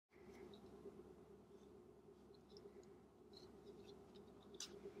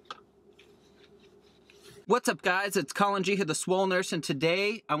What's up, guys? It's Collinmgray here, TheSwoleNurse, and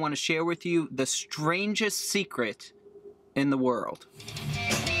today I want to share with you the strangest secret in the world.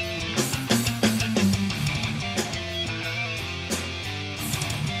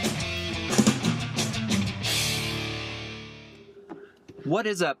 What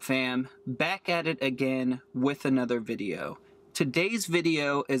is up, fam? Back at it again with another video. Today's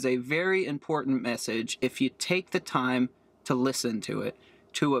video is a very important message if you take the time to listen to it,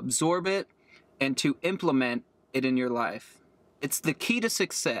 to absorb it, and to implement it in your life. It's the key to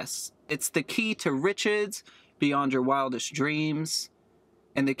success. It's the key to riches beyond your wildest dreams,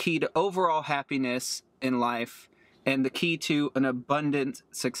 and the key to overall happiness in life, and the key to an abundant,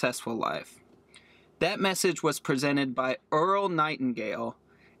 successful life. That message was presented by Earl Nightingale,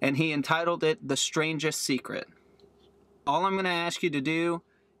 and he entitled it The Strangest Secret. All I'm going to ask you to do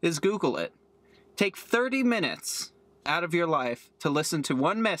is Google it. Take 30 minutes out of your life to listen to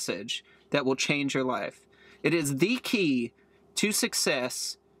one message that will change your life. It is the key to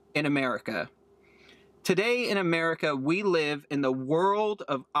success in America. Today in America, we live in the world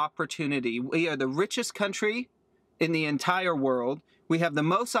of opportunity. We are the richest country in the entire world. We have the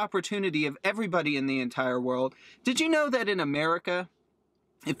most opportunity of everybody in the entire world. Did you know that in America,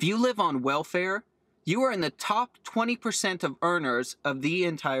 if you live on welfare, you are in the top 20% of earners of the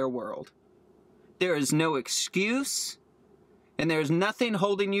entire world? There is no excuse, and there is nothing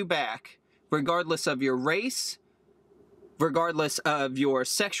holding you back, regardless of your race, regardless of your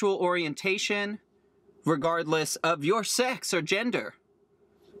sexual orientation, regardless of your sex or gender.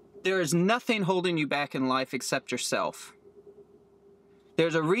 There is nothing holding you back in life except yourself.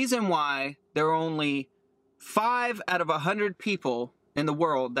 There's a reason why there are only 5 out of 100 people in the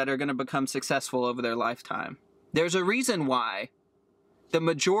world that are going to become successful over their lifetime. There's a reason why the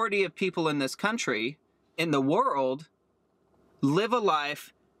majority of people in this country, in the world, live a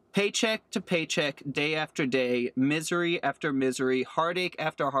life paycheck to paycheck, day after day, misery after misery, heartache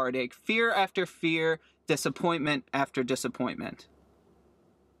after heartache, fear after fear, disappointment after disappointment.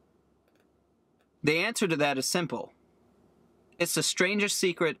 The answer to that is simple. It's the strangest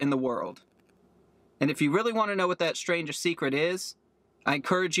secret in the world. And if you really want to know what that strangest secret is, I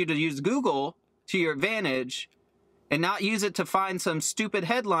encourage you to use Google to your advantage and not use it to find some stupid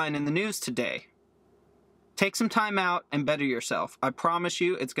headline in the news today. Take some time out and better yourself. I promise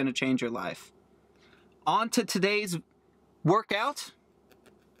you it's going to change your life. On to today's workout.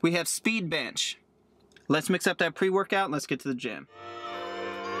 We have speed bench. Let's mix up that pre-workout and let's get to the gym.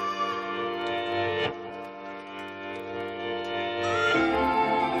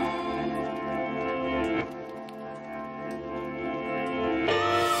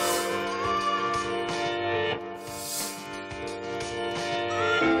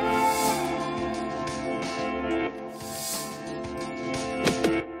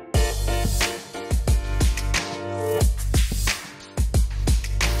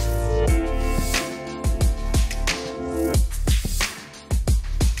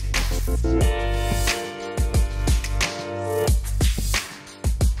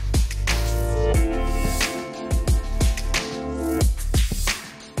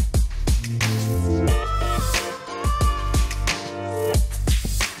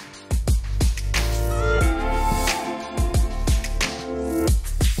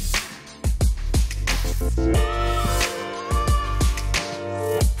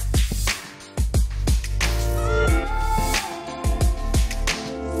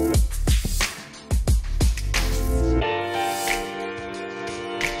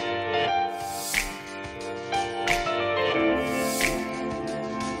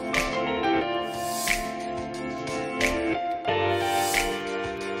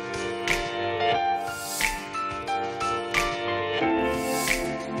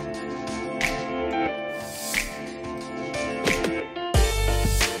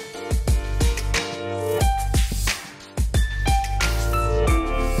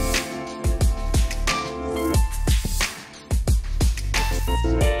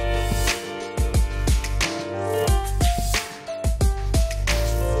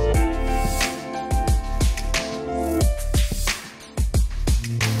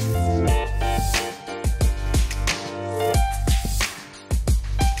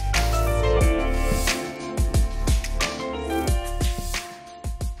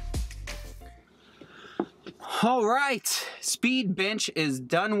 All right, speed bench is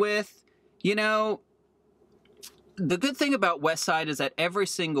done with. You know, the good thing about Westside is that every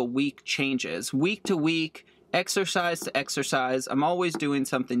single week changes. Week to week, exercise to exercise, I'm always doing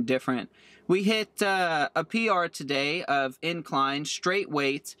something different. We hit a PR today of incline, straight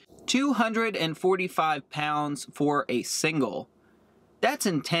weight, 245 pounds for a single. That's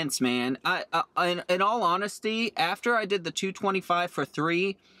intense, man. In all honesty, after I did the 225 for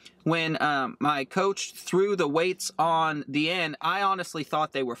 3, when my coach threw the weights on the end, I honestly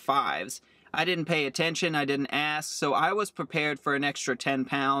thought they were 5s. I didn't pay attention, I didn't ask, so I was prepared for an extra 10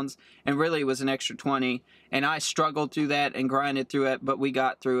 pounds, and really it was an extra 20, and I struggled through that and grinded through it, but we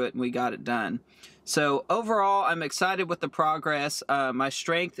got through it and we got it done. So overall, I'm excited with the progress. My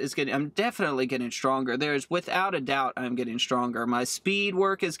strength is I'm definitely getting stronger. There's without a doubt I'm getting stronger. My speed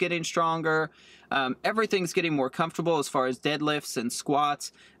work is getting stronger. Everything's getting more comfortable as far as deadlifts and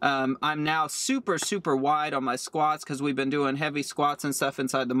squats. I'm now super, super wide on my squats because we've been doing heavy squats and stuff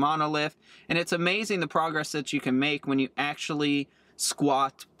inside the monolift. And it's amazing the progress that you can make when you actually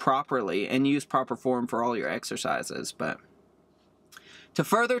squat properly and use proper form for all your exercises. But to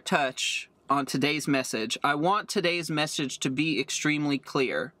further touch on today's message, I want today's message to be extremely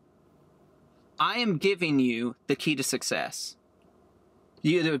clear. I am giving you the key to success.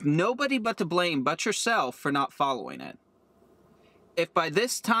 You have nobody but to blame but yourself for not following it. If by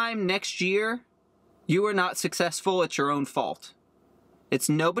this time next year you are not successful, it's your own fault. It's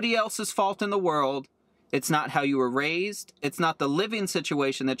nobody else's fault in the world. It's not how you were raised. It's not the living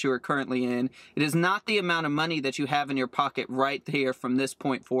situation that you are currently in. It is not the amount of money that you have in your pocket right here from this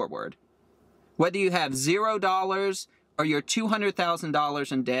point forward. Whether you have $0 or you're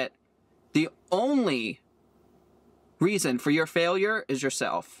 $200,000 in debt, the only reason for your failure is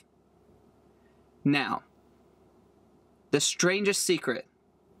yourself. Now, the strangest secret.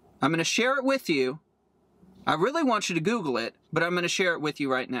 I'm going to share it with you. I really want you to Google it, but I'm going to share it with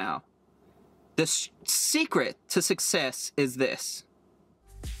you right now. The secret to success is this.